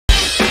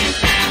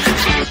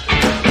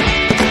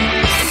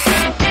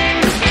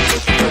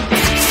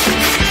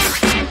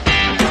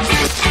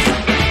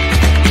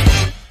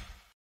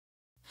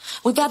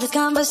We've got this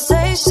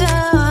conversation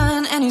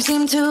and you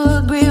seem to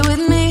agree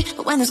with me,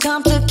 but when there's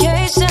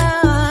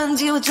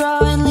complications you withdraw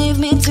and leave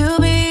me to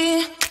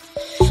be.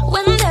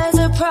 When there's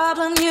a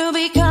problem you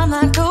become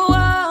like a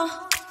wall,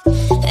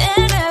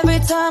 and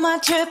every time I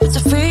trip it's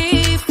a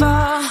free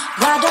fall.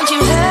 Why don't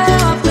you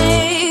help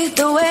me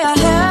the way I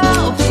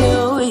help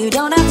you? You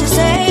don't have to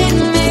save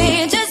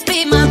me, just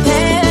be my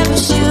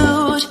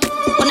parachute.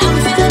 When I'm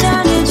feeling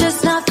down you're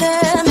just not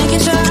there, making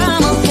sure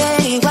I'm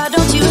okay. Why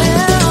don't you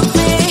help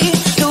me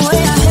the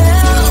way I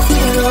help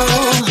you?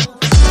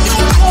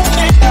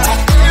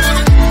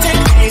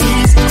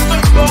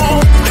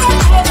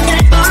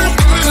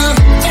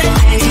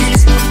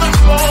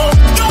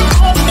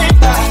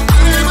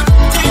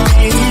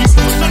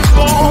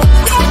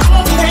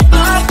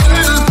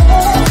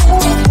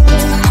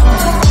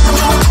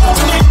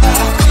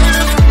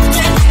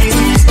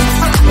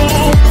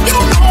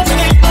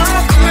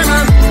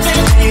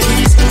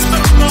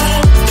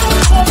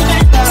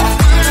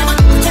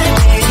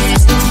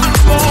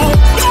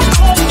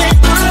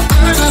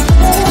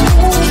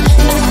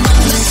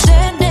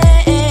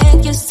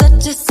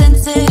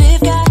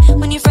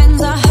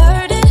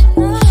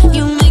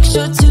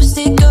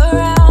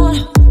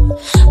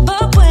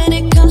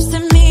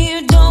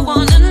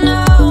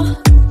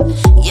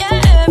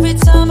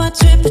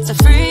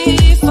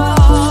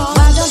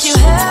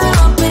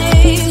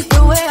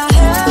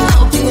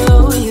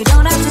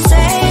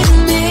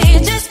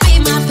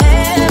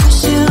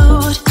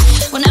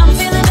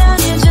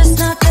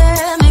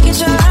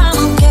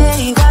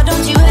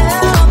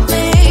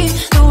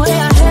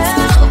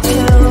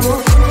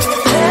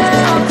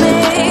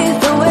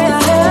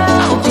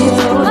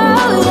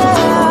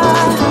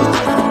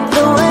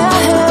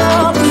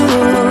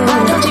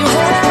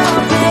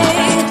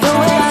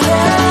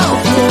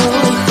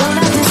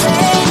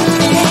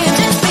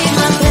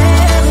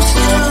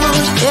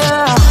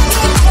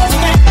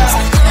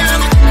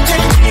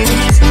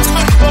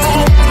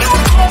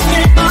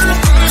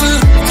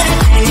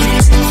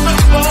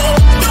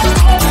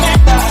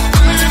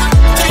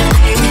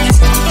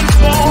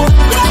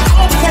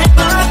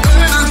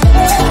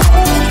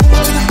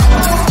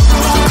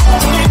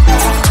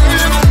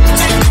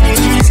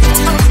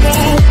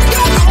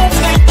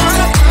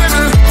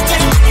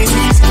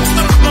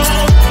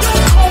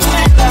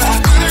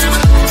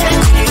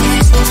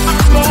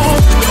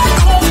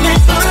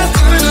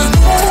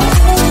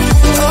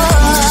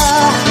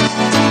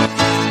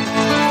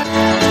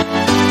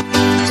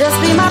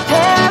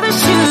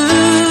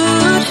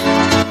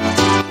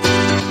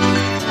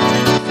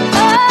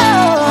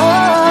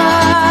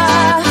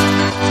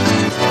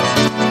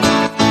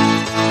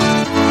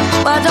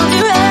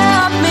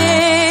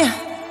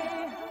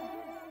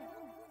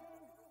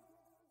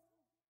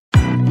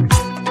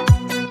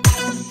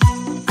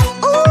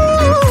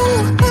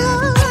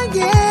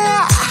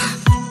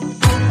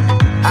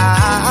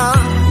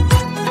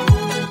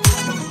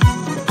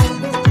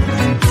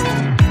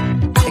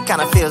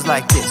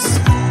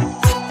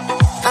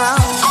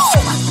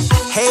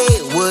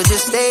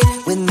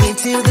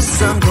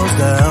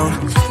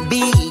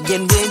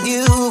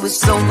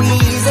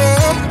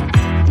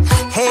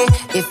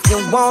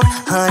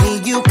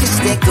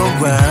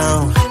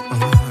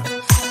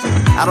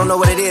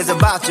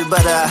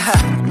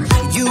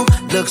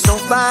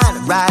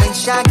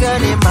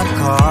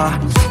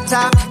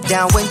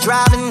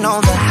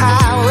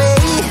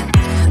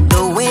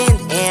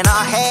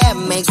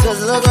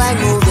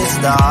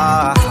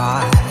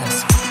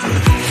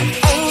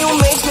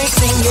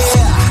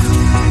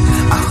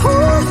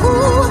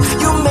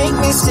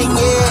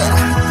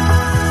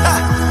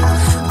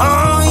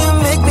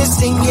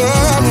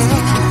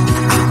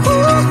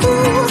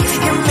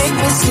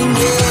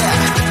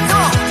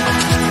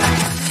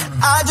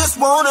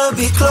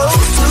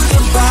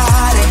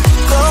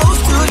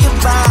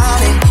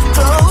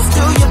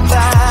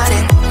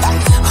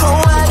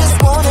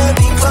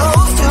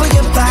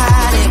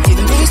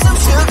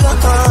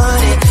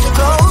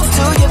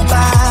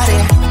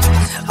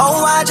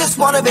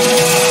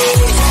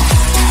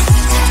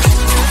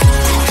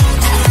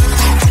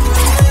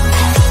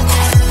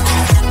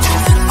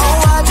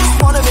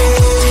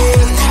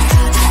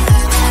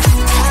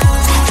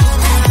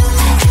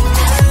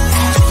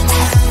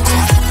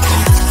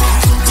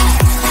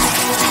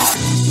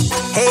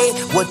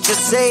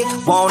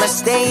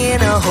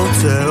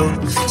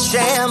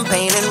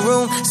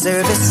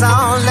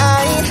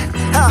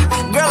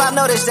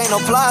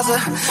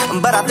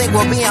 But I think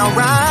we'll be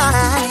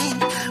alright.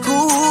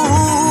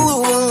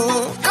 Ooh,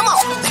 come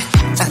on.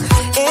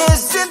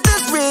 Isn't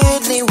this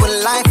really what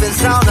life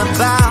is all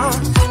about?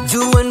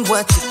 Doing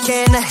what you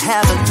can to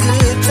have a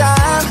good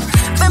time.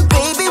 But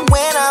baby,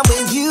 when I'm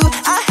with you,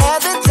 I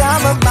have the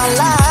time of my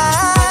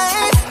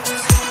life.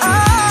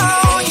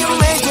 Oh, you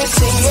make me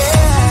sing,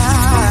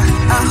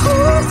 yeah.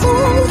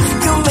 Ooh,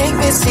 you make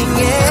me sing,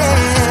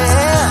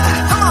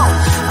 yeah. Come on.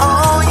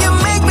 Oh, you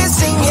make me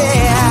sing,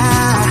 yeah.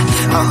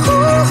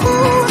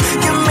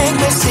 You make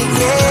me sing,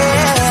 yeah.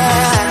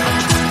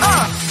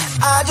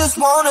 I just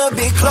wanna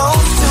be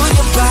close to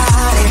your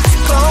body,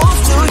 close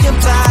to your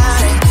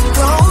body,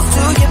 close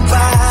to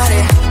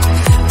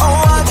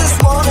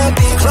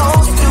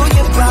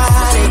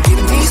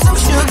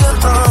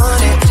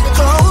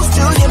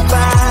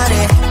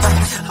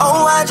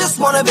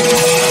wanna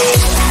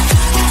be.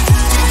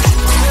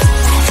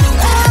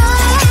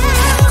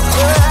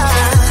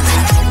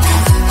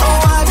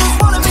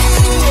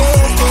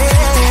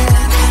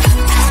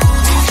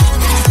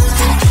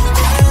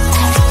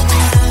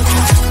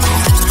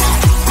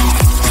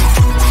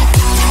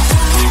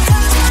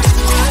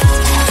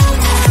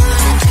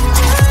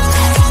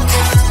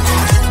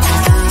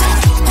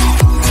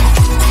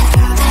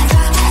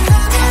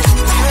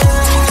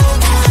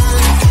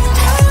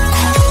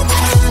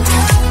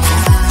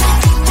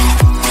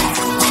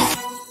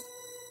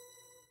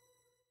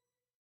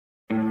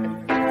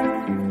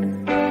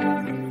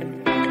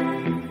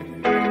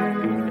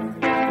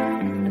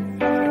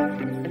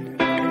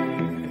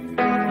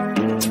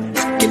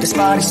 This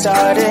party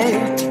started,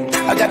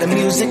 I got the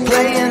music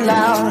playing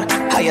loud.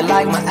 How you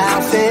like my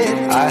outfit?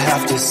 I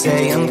have to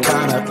say I'm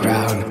kinda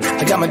proud.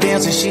 I got my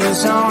dancing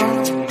shoes on,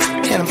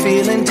 and I'm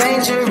feeling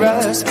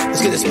dangerous.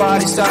 Let's get this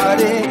party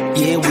started,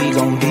 yeah, we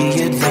gon'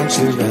 be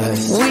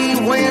adventurous. We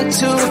went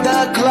to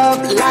the club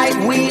like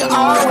we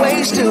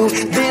always do.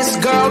 This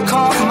girl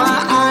caught my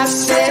eye,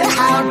 said,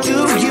 how do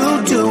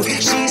you do?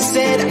 She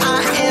said,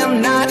 I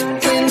am not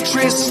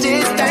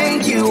interested,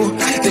 thank you.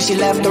 Then she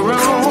left the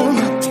room.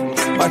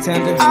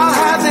 Bartender. I'll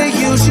have the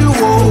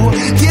usual,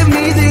 give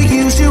me the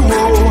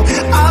usual,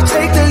 I'll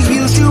take the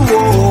usual.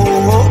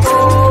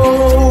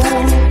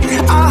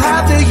 I'll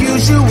have the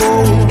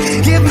usual,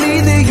 give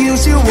me the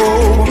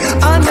usual,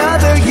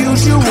 another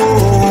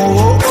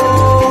usual.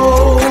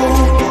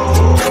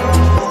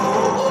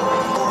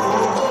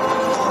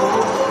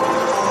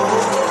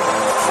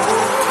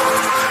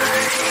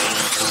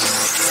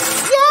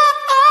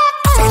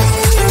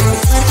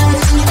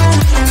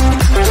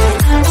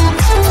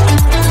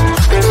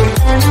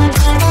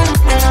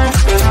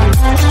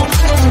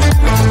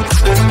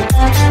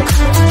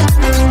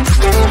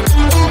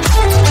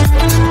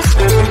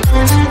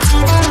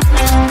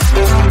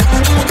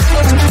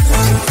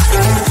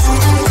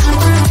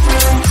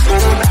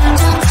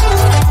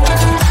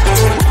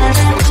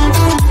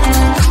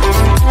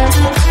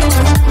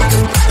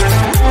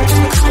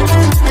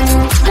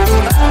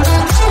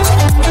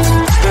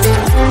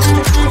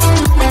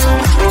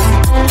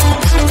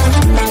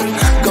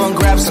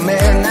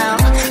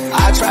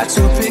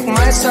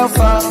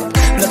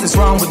 Nothing's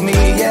wrong with me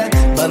yet,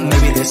 but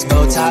maybe this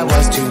bow tie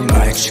was too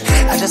much.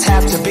 I just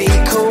have to be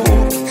cool,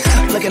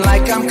 looking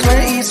like I'm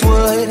Clint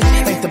Eastwood.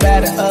 Make the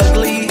bad and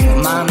ugly,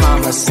 my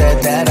mama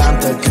said that I'm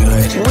the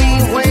good. We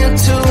went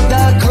to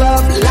the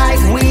club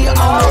like we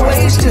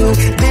always do.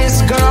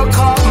 This girl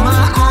caught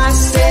my eye,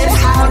 said,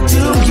 how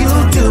do you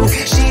do?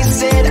 She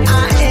said,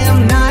 I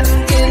am not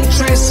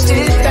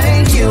interested,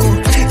 thank you.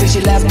 Then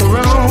she left the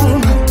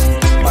room.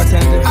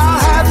 Bartender. I'll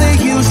have the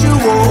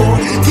usual,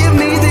 give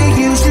me the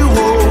usual,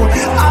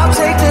 I'll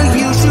take the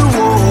usual.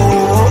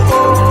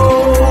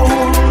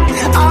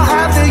 I'll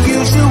have the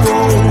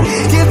usual,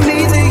 give me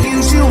the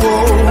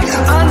usual,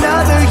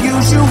 another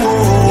usual.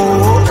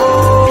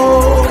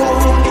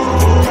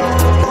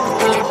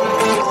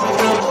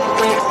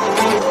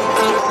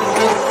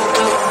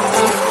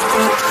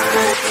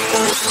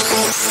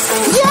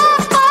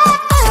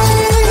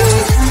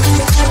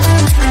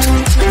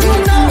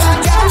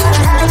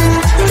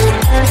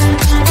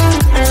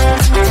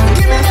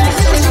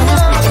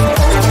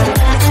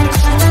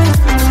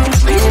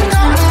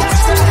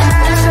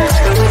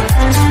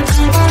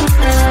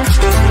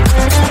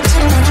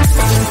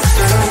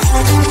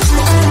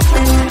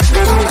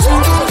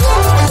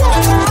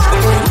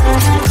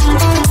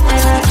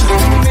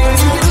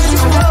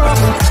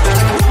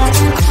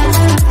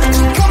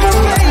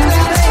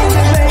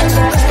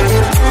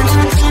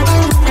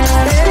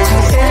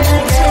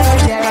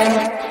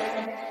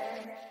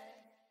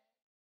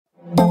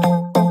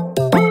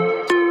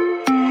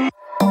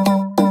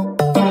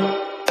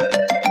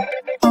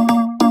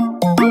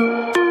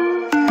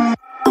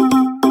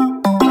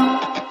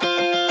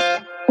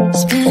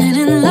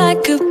 Spinning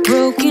like a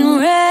broken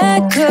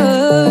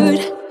record.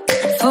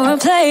 For a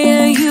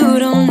player, you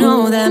don't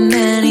know that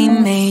many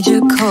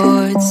major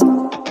chords.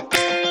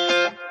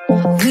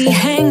 We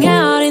hang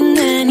out and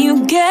then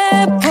you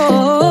get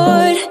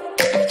bored,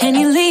 and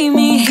you leave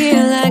me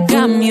here like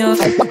I'm your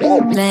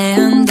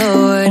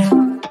landlord.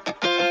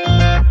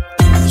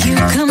 You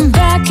come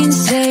back and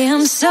say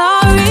I'm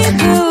sorry,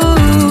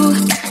 boo,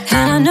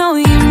 and I know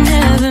you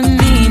never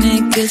mean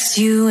it, gets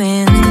you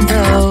in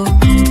though.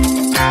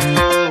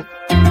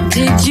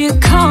 Did you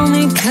call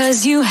me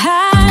cause you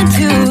had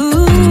to?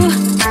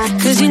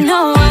 Cause you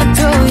know I'd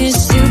throw your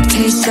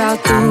suitcase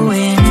out the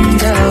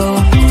window.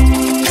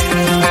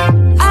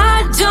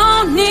 I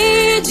don't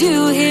need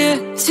you here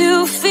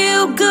to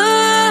feel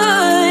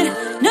good.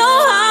 No,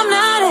 I'm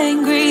not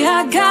angry,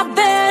 I got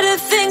better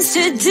things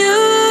to do.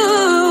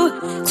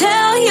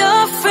 Tell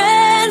your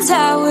friends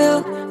I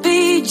will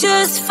be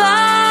just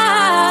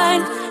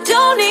fine.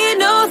 Don't need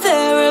no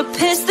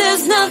therapist,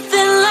 there's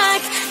nothing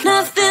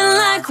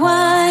like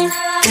wine.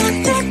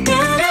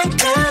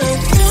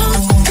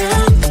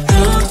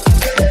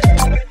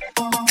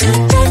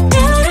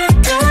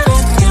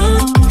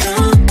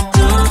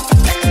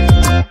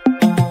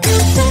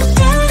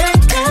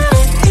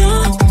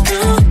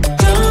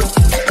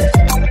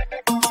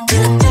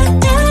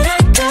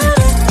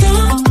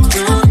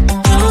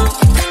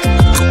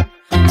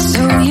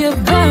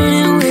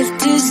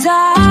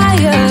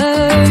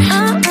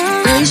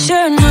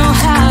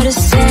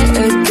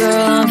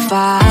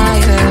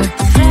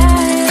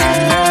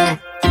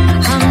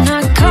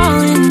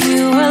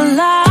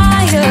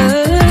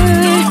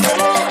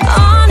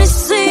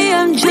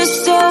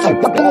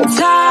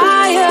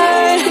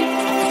 tired.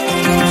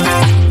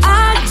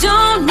 I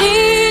don't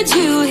need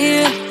you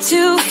here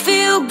to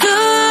feel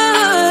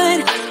good.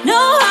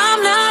 No,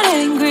 I'm not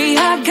angry,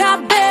 I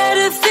got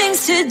better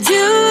things to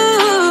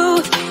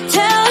do.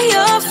 Tell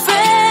your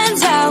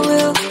friends I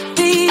will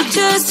be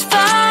just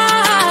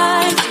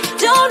fine.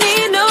 Don't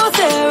need no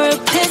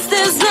therapist,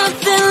 there's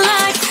nothing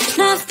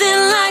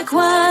like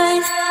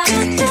wine.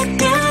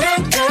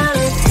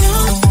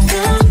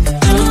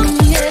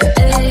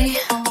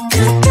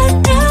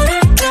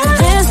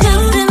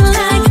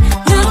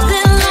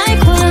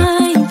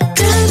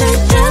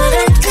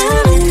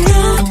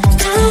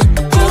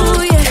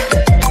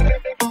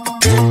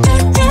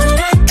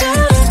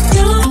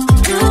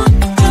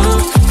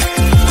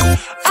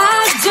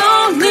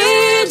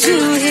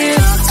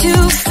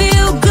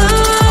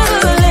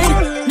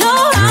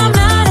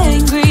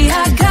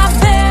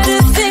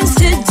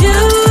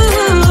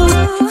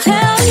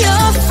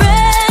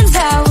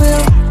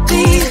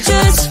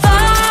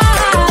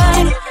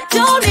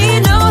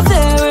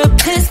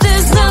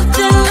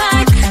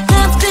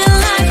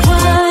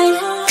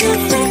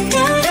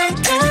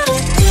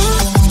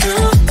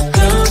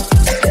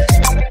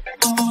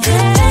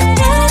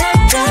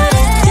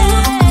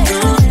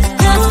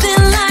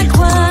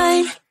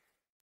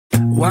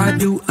 Why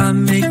do I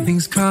make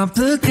things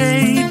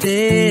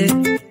complicated?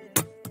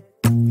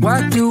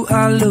 Why do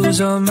I lose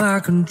all my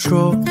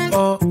control?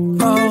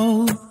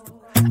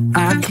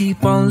 I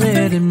keep on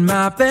letting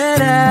my bad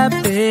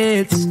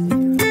habits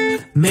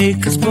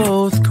make us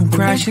both come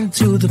crashing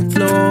to the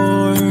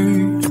floor.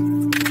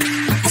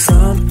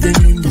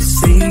 Something to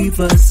save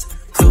us,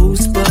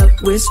 close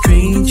but we're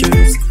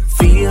strangers,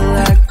 feel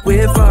like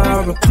we're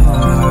far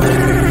apart.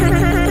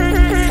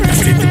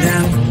 Stripping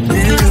down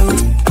middle,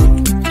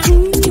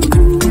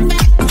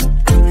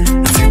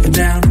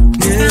 down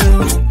middle,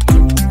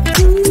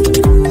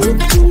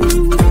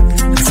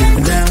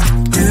 down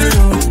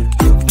middle.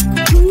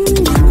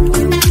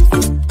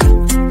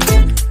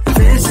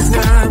 This is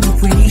not what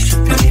we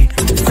should be.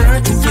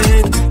 Start to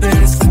get the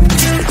best of me.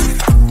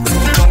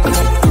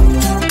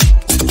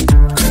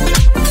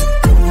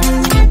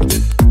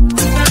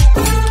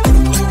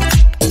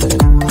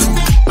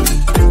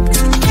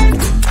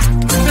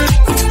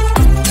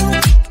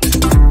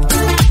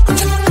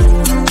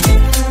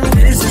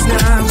 This is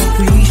not what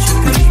we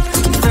should be.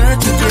 Start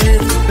to get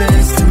the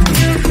best of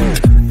me.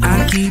 I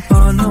keep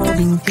on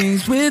holding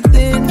things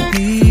within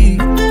me.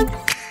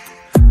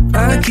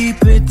 I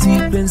keep it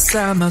deep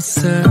inside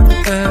myself.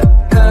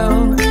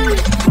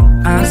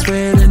 I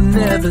swear to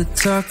never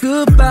talk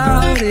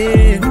about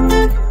it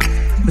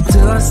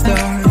until I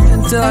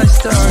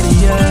start to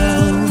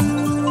yell.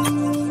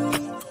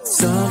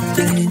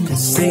 Something to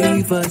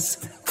save us,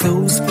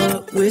 close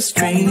but we're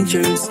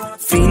strangers,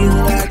 feel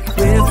like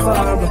we're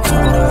far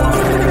apart.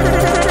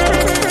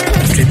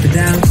 Strip it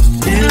down.